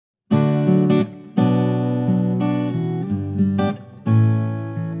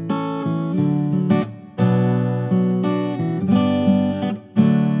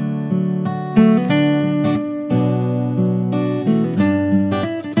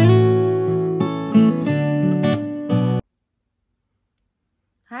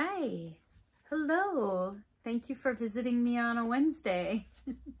Hello, thank you for visiting me on a Wednesday.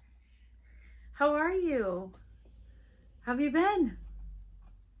 How are you? How have you been?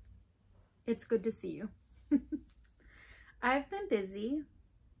 It's good to see you. I've been busy,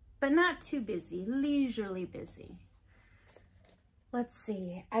 but not too busy, leisurely busy. Let's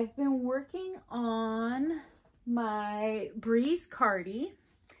see, I've been working on my Breeze Cardi,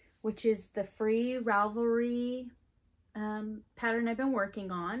 which is the free Ralvery pattern I've been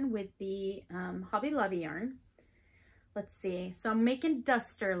working on with the Hobby Lobby yarn. Let's see, so I'm making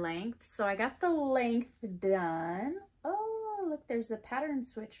duster length. So I got the length done. Oh, look, there's a pattern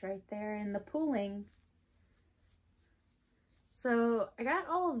switch right there in the pooling. So I got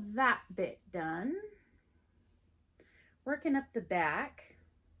all of that bit done. Working up the back.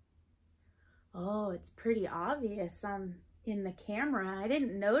 Oh, it's pretty obvious in the camera. I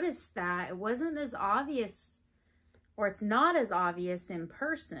didn't notice that. It wasn't as obvious, or it's not as obvious in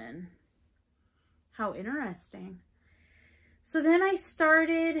person. How interesting. So then I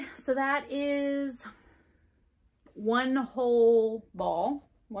started, so that is one whole ball,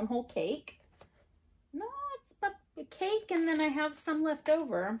 one whole cake. No, it's about a cake, and then I have some left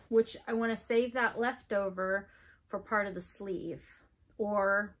over, which I want to save that leftover for part of the sleeve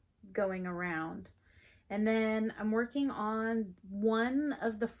or going around. And then I'm working on one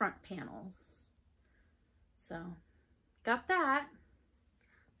of the front panels. So got that.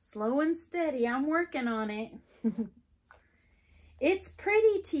 Slow and steady, I'm working on it. It's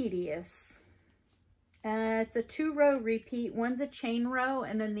pretty tedious. It's a 2-row repeat. One's a chain row,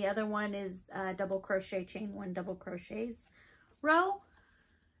 and then the other one is double crochet, chain 1 double crochets row.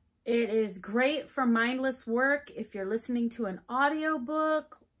 It is great for mindless work if you're listening to an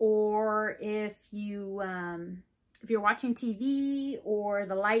audiobook, or if you're watching TV or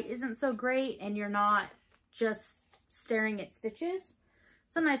the light isn't so great and you're not just staring at stitches.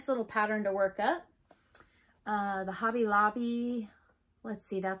 It's a nice little pattern to work up. The Hobby Lobby, let's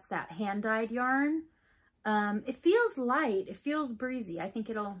see, that's that hand-dyed yarn. It feels light, it feels breezy. I think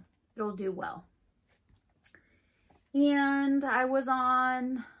it'll do well. And I was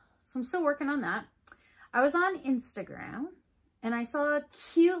on, so I'm still working on that. I was on Instagram and I saw a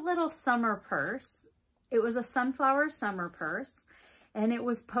cute little summer purse. It was a sunflower summer purse, and it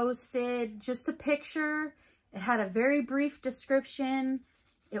was posted just a picture. It had a very brief description.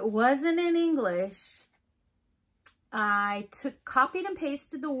 It wasn't in English. I copied and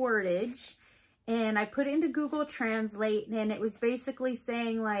pasted the wordage, and I put it into Google Translate, and it was basically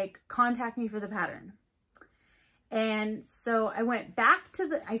saying, like, contact me for the pattern. And so I went back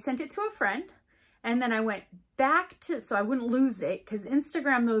to I sent it to a friend, and then I went back to, so I wouldn't lose it, because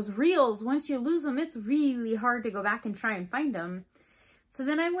Instagram, those reels, once you lose them, it's really hard to go back and try and find them. So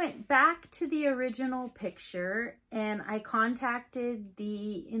then I went back to the original picture, and I contacted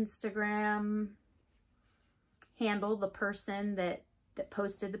the Instagram handle, the person that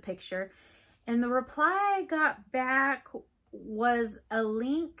posted the picture, and the reply I got back was a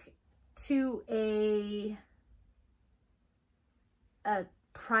link to a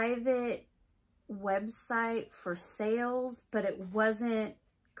private website for sales, but it wasn't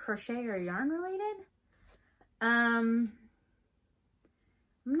crochet or yarn related. I'm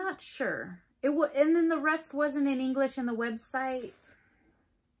not sure. And then the rest wasn't in English, and the website,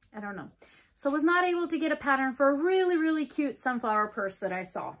 I don't know. So I was not able to get a pattern for a really, really cute sunflower purse that I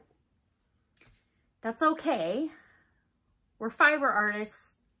saw. That's okay. We're fiber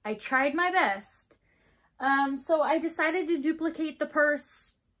artists. I tried my best. So I decided to duplicate the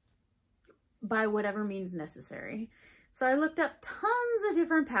purse by whatever means necessary. So I looked up tons of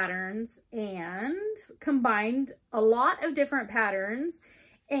different patterns and combined a lot of different patterns,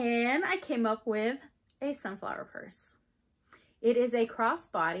 and I came up with a sunflower purse. It is a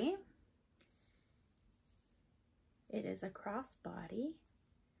crossbody. It is a crossbody.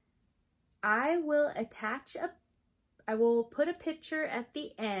 I will put a picture at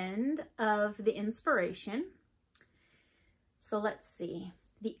the end of the inspiration. So let's see.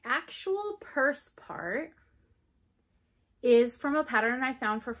 The actual purse part is from a pattern I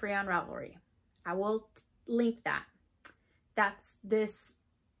found for free on Ralvery. I will link that. That's this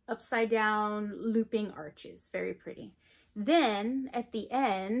upside down looping arches, very pretty. Then at the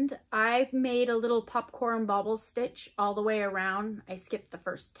end, I've made a little popcorn bobble stitch all the way around. I skipped the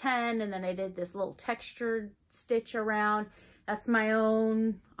first 10, and then I did this little textured stitch around. That's my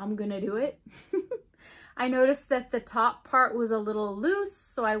own, I'm gonna do it. I noticed that the top part was a little loose,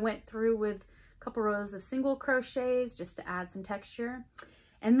 so I went through with a couple rows of single crochets just to add some texture.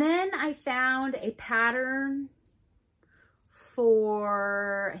 And then I found a pattern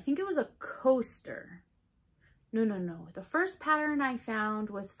for, I think it was a coaster. No. The first pattern I found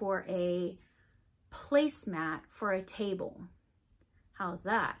was for a placemat for a table. How's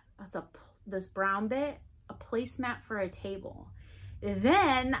that? That's this brown bit, a placemat for a table.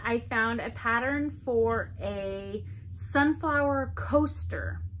 Then I found a pattern for a sunflower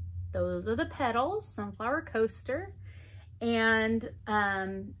coaster. Those are the petals, sunflower coaster. And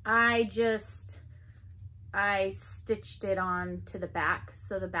I stitched it on to the back.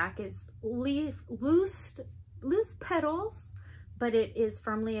 So the back is loose petals, but it is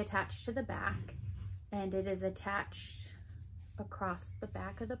firmly attached to the back, and it is attached across the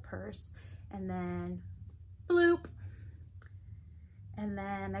back of the purse, and then bloop. And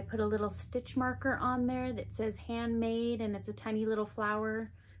then I put a little stitch marker on there that says handmade, and it's a tiny little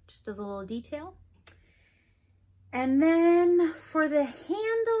flower, just as a little detail. And then for the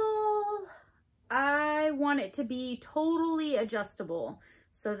handle, I want it to be totally adjustable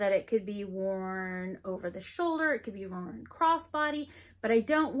so that it could be worn over the shoulder, it could be worn crossbody, but I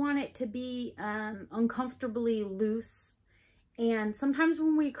don't want it to be uncomfortably loose. And sometimes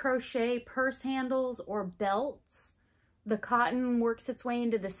when we crochet purse handles or belts, the cotton works its way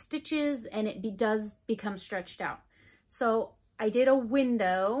into the stitches and it does become stretched out. So I did a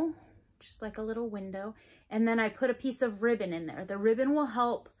window, just like a little window, and then I put a piece of ribbon in there. The ribbon will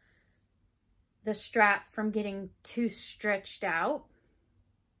help the strap from getting too stretched out.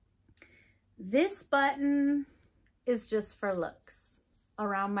 This button is just for looks.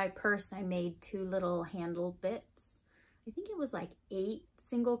 Around my purse, I made 2 little handle bits. I think it was like 8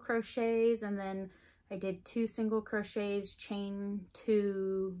 single crochets, and then I did 2 single crochets, chain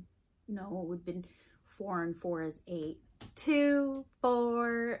 2, no, it would have been 4 and 4 is 8. 2,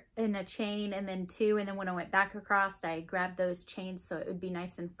 4 in a chain, and then 2, and then when I went back across, I grabbed those chains so it would be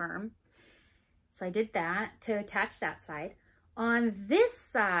nice and firm. So I did that to attach that side. On this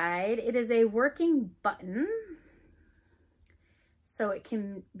side, it is a working button, so it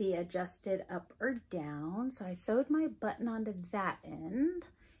can be adjusted up or down. So I sewed my button onto that end,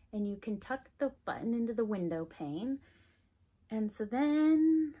 and you can tuck the button into the window pane. And so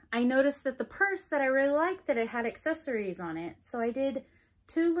then I noticed that the purse that I really liked, that it had accessories on it. So I did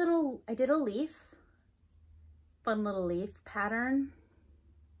a leaf, fun little leaf pattern.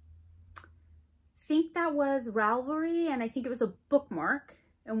 I think that was Ralvery, and I think it was a bookmark.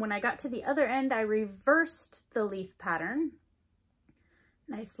 And when I got to the other end, I reversed the leaf pattern.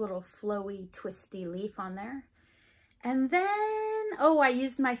 Nice little flowy, twisty leaf on there. And then, oh, I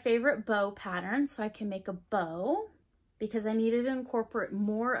used my favorite bow pattern so I can make a bow, because I needed to incorporate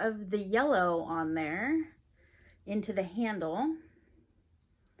more of the yellow on there into the handle.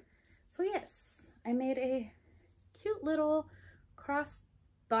 So yes, I made a cute little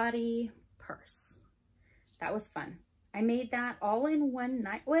crossbody purse. That was fun. I made that all in one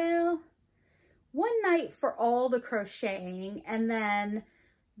night. Well, one night for all the crocheting, and then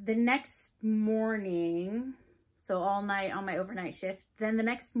the next morning, so all night on my overnight shift, then the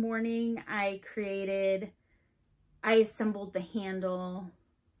next morning I assembled the handle,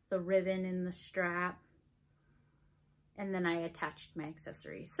 the ribbon and the strap, and then I attached my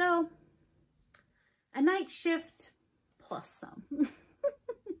accessories. So a night shift plus some.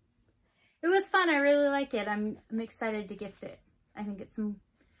 It was fun. I really like it. I'm excited to gift it. I think it's some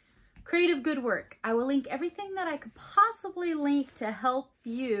creative good work. I will link everything that I could possibly link to help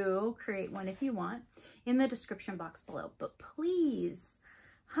you create one if you want in the description box below. But please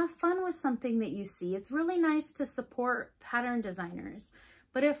have fun with something that you see. It's really nice to support pattern designers.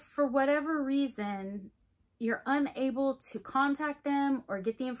 But if for whatever reason you're unable to contact them or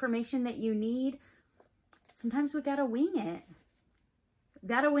get the information that you need, sometimes we gotta wing it.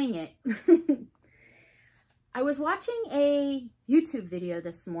 Gotta wing it. I was watching a YouTube video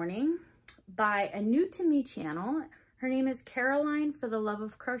this morning by a new to me channel. Her name is Caroline for the Love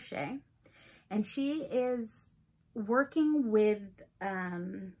of Crochet, and she is working with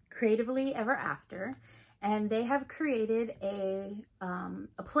Creatively Ever After, and they have created a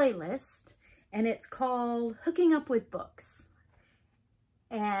playlist, and it's called Hooking Up with Books.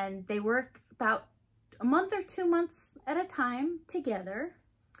 And they work about a month or 2 months at a time together,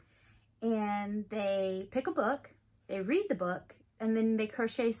 and they pick a book, they read the book, and then they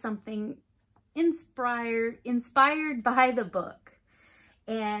crochet something inspired by the book.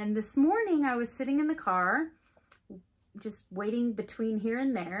 And this morning I was sitting in the car just waiting between here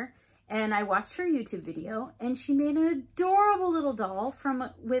and there, and I watched her YouTube video, and she made an adorable little doll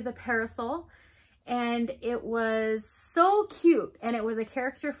with a parasol, and it was so cute, and it was a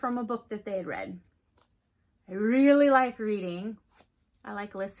character from a book that they had read. I really like reading. I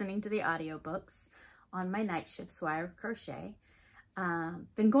like listening to the audiobooks on my night shifts while I crochet.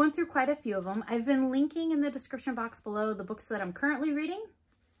 Been going through quite a few of them. I've been linking in the description box below the books that I'm currently reading.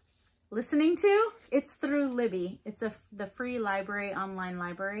 listening to, it's through Libby. It's the free library, online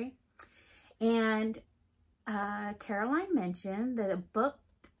library. And Caroline mentioned that a book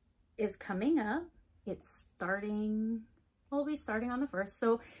is coming up. It's starting, will be starting on the 1st.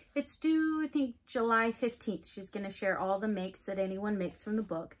 So it's due, I think, July 15th. She's going to share all the makes that anyone makes from the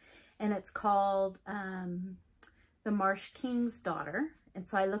book. And it's called The Marsh King's Daughter. And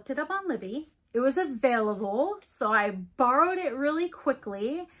so I looked it up on Libby. It was available, so I borrowed it really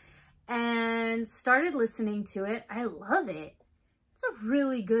quickly and started listening to it. I love it. It's a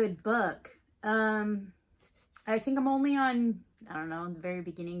really good book. I think I'm only on, I don't know, the very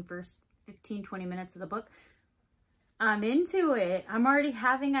beginning, first 15, 20 minutes of the book. I'm into it. I'm already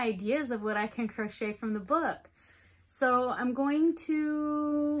having ideas of what I can crochet from the book. So I'm going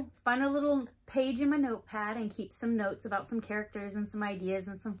to find a little page in my notepad and keep some notes about some characters and some ideas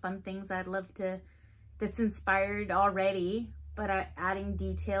and some fun things I'd love to, that's inspired already, but adding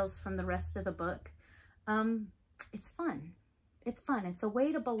details from the rest of the book. It's fun. It's fun. It's a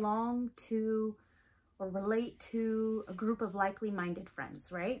way to belong to or relate to a group of likely-minded friends,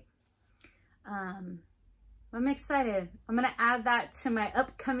 right? I'm excited. I'm going to add that to my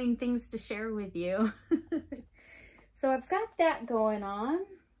upcoming things to share with you. So I've got that going on,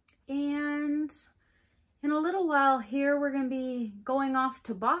 and in a little while here, we're going to be going off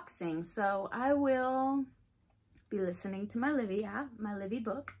to boxing. So I will be listening to my Libby app, my Libby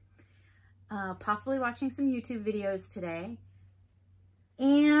book, possibly watching some YouTube videos today.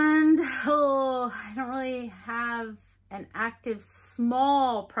 And I don't really have an active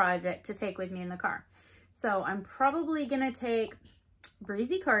small project to take with me in the car. So I'm probably going to take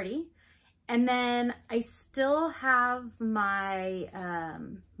Breezy Cardi. And then I still have my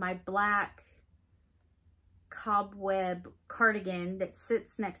my black cobweb cardigan that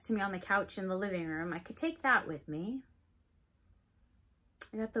sits next to me on the couch in the living room. I could take that with me.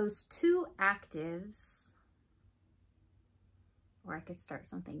 I got those 2 actives. Or I could start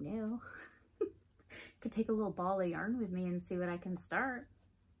something new. Could take a little ball of yarn with me and see what I can start.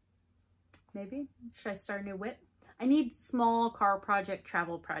 Maybe. Should I start a new whip? I need small car project,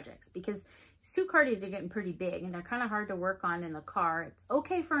 travel projects, because these 2 Cardis are getting pretty big and they're kind of hard to work on in the car. It's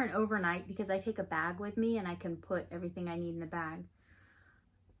okay for an overnight because I take a bag with me and I can put everything I need in the bag.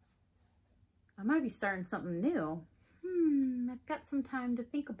 I might be starting something new. I've got some time to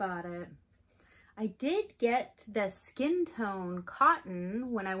think about it. I did get the skin tone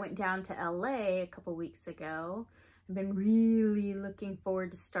cotton when I went down to LA a couple weeks ago. I've been really looking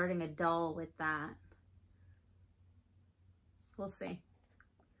forward to starting a doll with that. We'll see.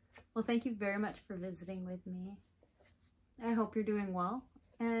 Well, thank you very much for visiting with me. I hope you're doing well,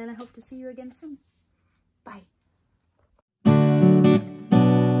 and I hope to see you again soon. Bye.